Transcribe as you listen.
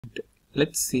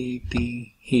Let's see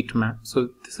the heat map. So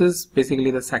this is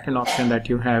basically the second option that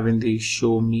you have in the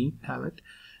show me palette.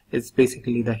 It's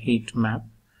basically the heat map,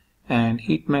 and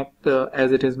heat map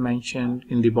as it is mentioned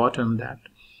in the bottom, that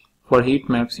for heat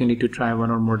maps you need to try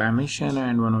one or more dimension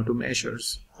and one or two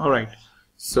measures. Alright,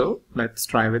 so let's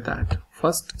try with that.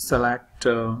 First select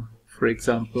for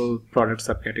example product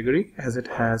subcategory, as it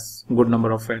has good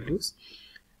number of values,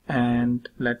 and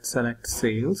let's select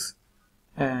sales,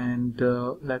 and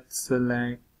let's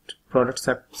select product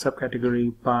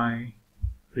subcategory by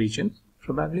region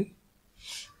probably,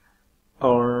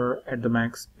 or at the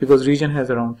max, because region has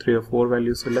around 3 or 4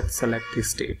 values. So let's select the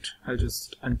state. I'll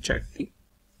just uncheck the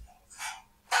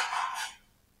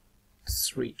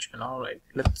region. Alright,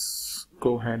 let's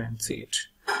go ahead and see it.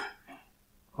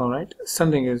 Alright,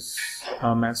 something is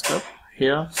messed up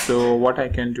here, so what I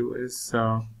can do is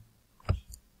I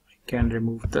can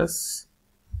remove this,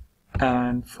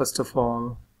 and first of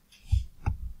all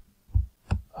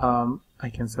I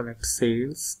can select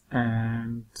sales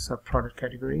and sub product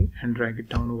category and drag it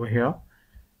down over here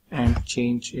and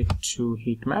change it to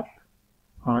heat map.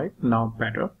 Alright, now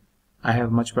better. I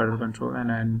have much better control,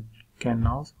 and I can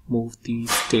now move the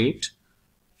state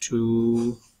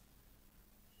to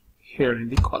here in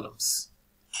the columns.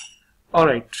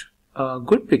 Alright,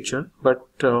 good picture, but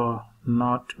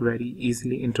not very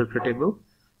easily interpretable.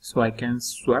 So I can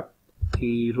swap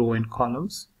the row and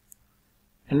columns,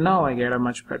 and now I get a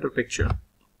much better picture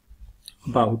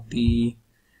about the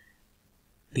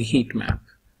heat map,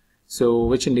 so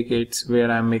which indicates where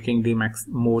I'm making the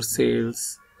more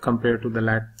sales compared to the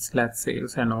less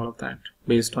sales and all of that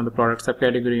based on the product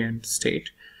subcategory and state.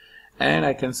 And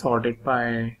I can sort it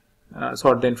by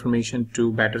sort the information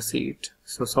to better see it.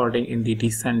 So sorting in the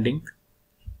descending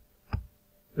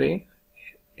way.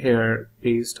 Here,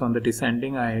 based on the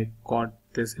descending, I got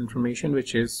this information,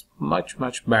 which is much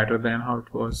better than how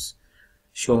it was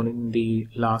shown in the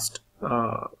last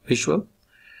visual.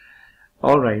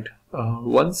 Alright,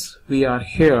 once we are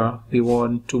here, we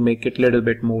want to make it a little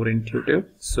bit more intuitive.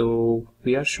 So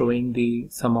we are showing the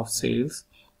sum of sales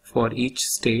for each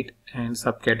state and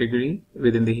subcategory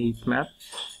within the heat map,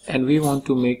 and we want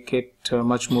to make it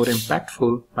much more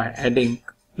impactful by adding,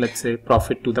 let's say,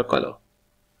 profit to the color.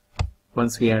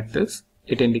 Once we add this,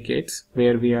 it indicates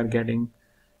where we are getting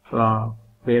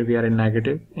where we are in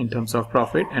negative in terms of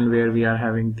profit and where we are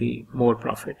having the more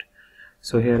profit.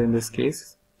 So here in this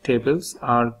case, tables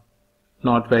are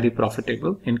not very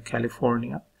profitable in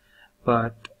California,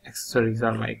 but accessories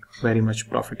are like very much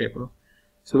profitable.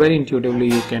 So very intuitively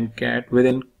you can get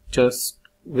with just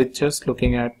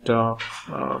looking at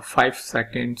 5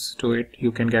 seconds to it,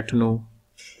 you can get to know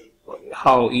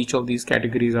how each of these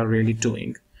categories are really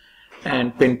doing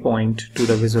and pinpoint to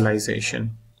the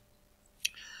visualization.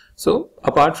 So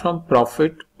apart from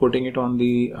profit, putting it on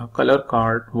the color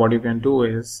card, what you can do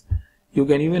is you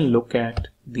can even look at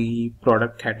the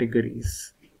product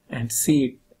categories and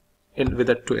see it with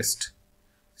a twist.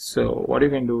 So what you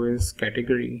can do is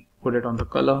category, put it on the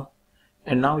color,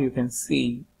 and now you can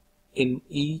see in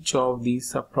each of these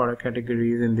sub product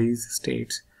categories in these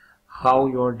states how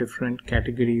your different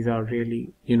categories are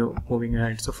really moving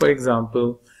ahead. So for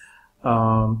example,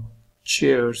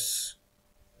 chairs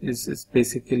is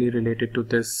basically related to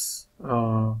this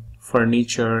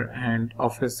furniture and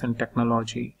office and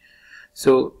technology.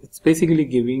 So it's basically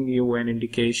giving you an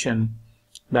indication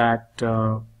that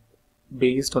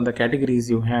based on the categories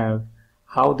you have,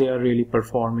 how they are really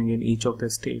performing in each of the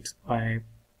states by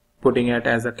putting it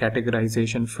as a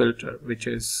categorization filter, which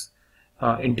is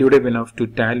intuitive enough to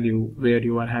tell you where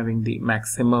you are having the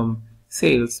maximum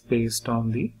sales based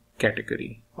on the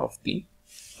category of the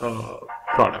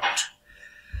product.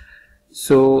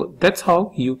 So that's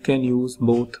how you can use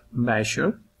both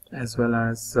measure as well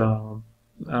as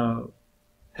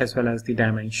the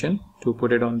dimension to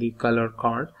put it on the color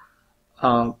card.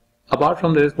 Apart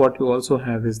from this, what you also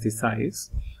have is the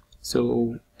size.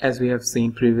 So as we have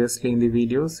seen previously in the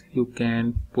videos, you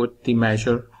can put the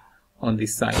measure on the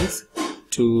size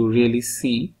to really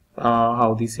see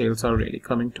how the sales are really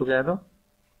coming together.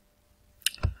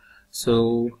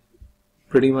 So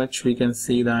pretty much we can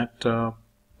see that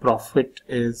profit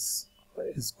is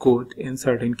good in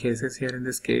certain cases. Here in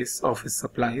this case, office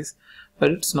supplies, but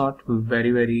it's not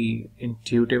very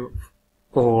intuitive,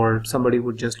 or somebody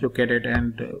would just look at it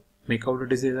and make out a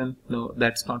decision. No,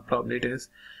 that's not probably it is.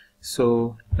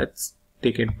 So let's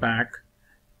take it back,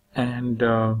 and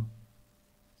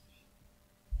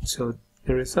so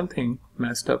there is something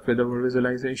messed up with our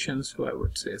visualization. So I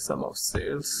would say sum of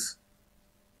sales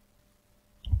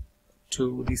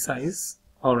to the size.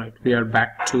 Alright, we are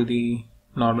back to the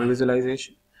normal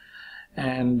visualization,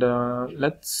 And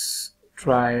let's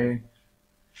try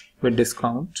with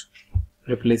discount,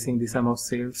 replacing the sum of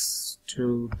sales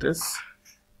to this,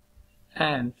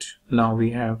 and now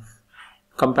we have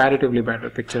comparatively better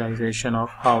picturization of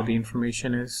how the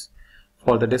information is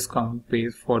for the discount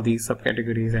base for these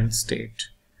subcategories and state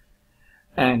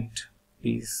and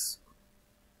these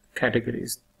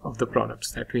categories of the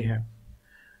products that we have.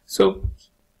 So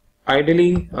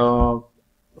ideally, for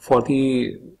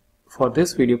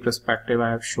this video perspective,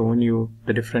 I have shown you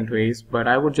the different ways, but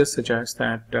I would just suggest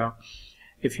that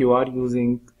if you are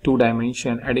using 2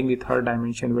 dimension, adding the 3rd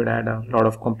dimension would add a lot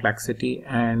of complexity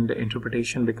and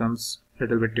interpretation becomes a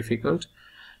little bit difficult.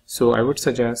 So I would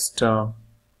suggest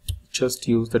just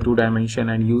use the 2 dimension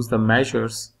and use the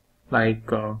measures like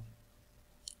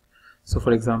so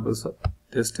for example, so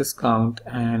this discount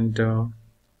and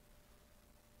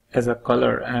as a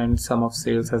color and sum of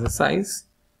sales as a size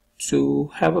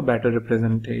to have a better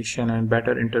representation and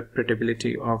better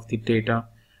interpretability of the data,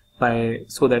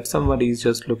 so that somebody is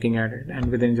just looking at it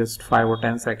and within just 5 or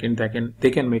 10 seconds they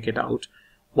can make it out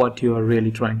what you are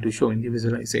really trying to show in the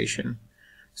visualization.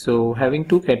 So having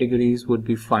 2 categories would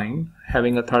be fine.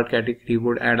 Having a 3rd category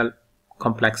would add a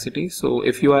complexity. So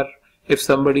if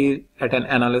somebody at an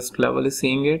analyst level is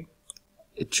seeing it,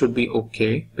 it should be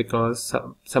okay, because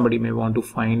somebody may want to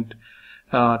find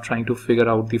trying to figure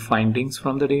out the findings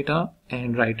from the data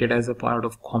and write it as a part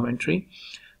of commentary.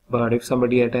 But if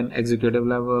somebody at an executive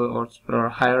level or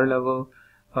higher level,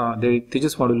 they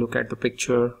just want to look at the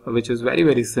picture, which is very,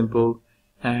 very simple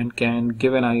and can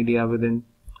give an idea within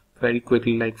very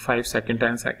quickly, like 5 seconds,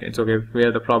 10 seconds, okay,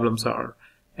 where the problems are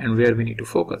and where we need to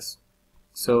focus.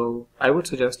 So I would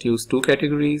suggest use 2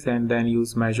 categories and then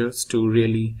use measures to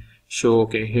really show,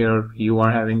 okay, here you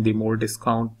are having the more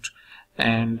discount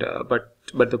and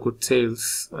but the good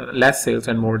sales, less sales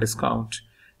and more discount,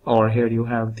 or here you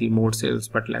have the more sales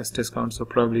but less discount. So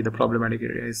probably the problematic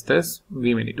area is this.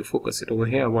 We may need to focus it over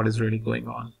here, what is really going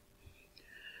on.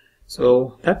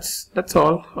 So that's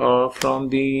all from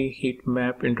the heat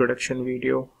map introduction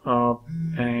video,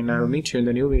 and I'll meet you in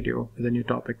the new video with a new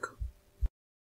topic.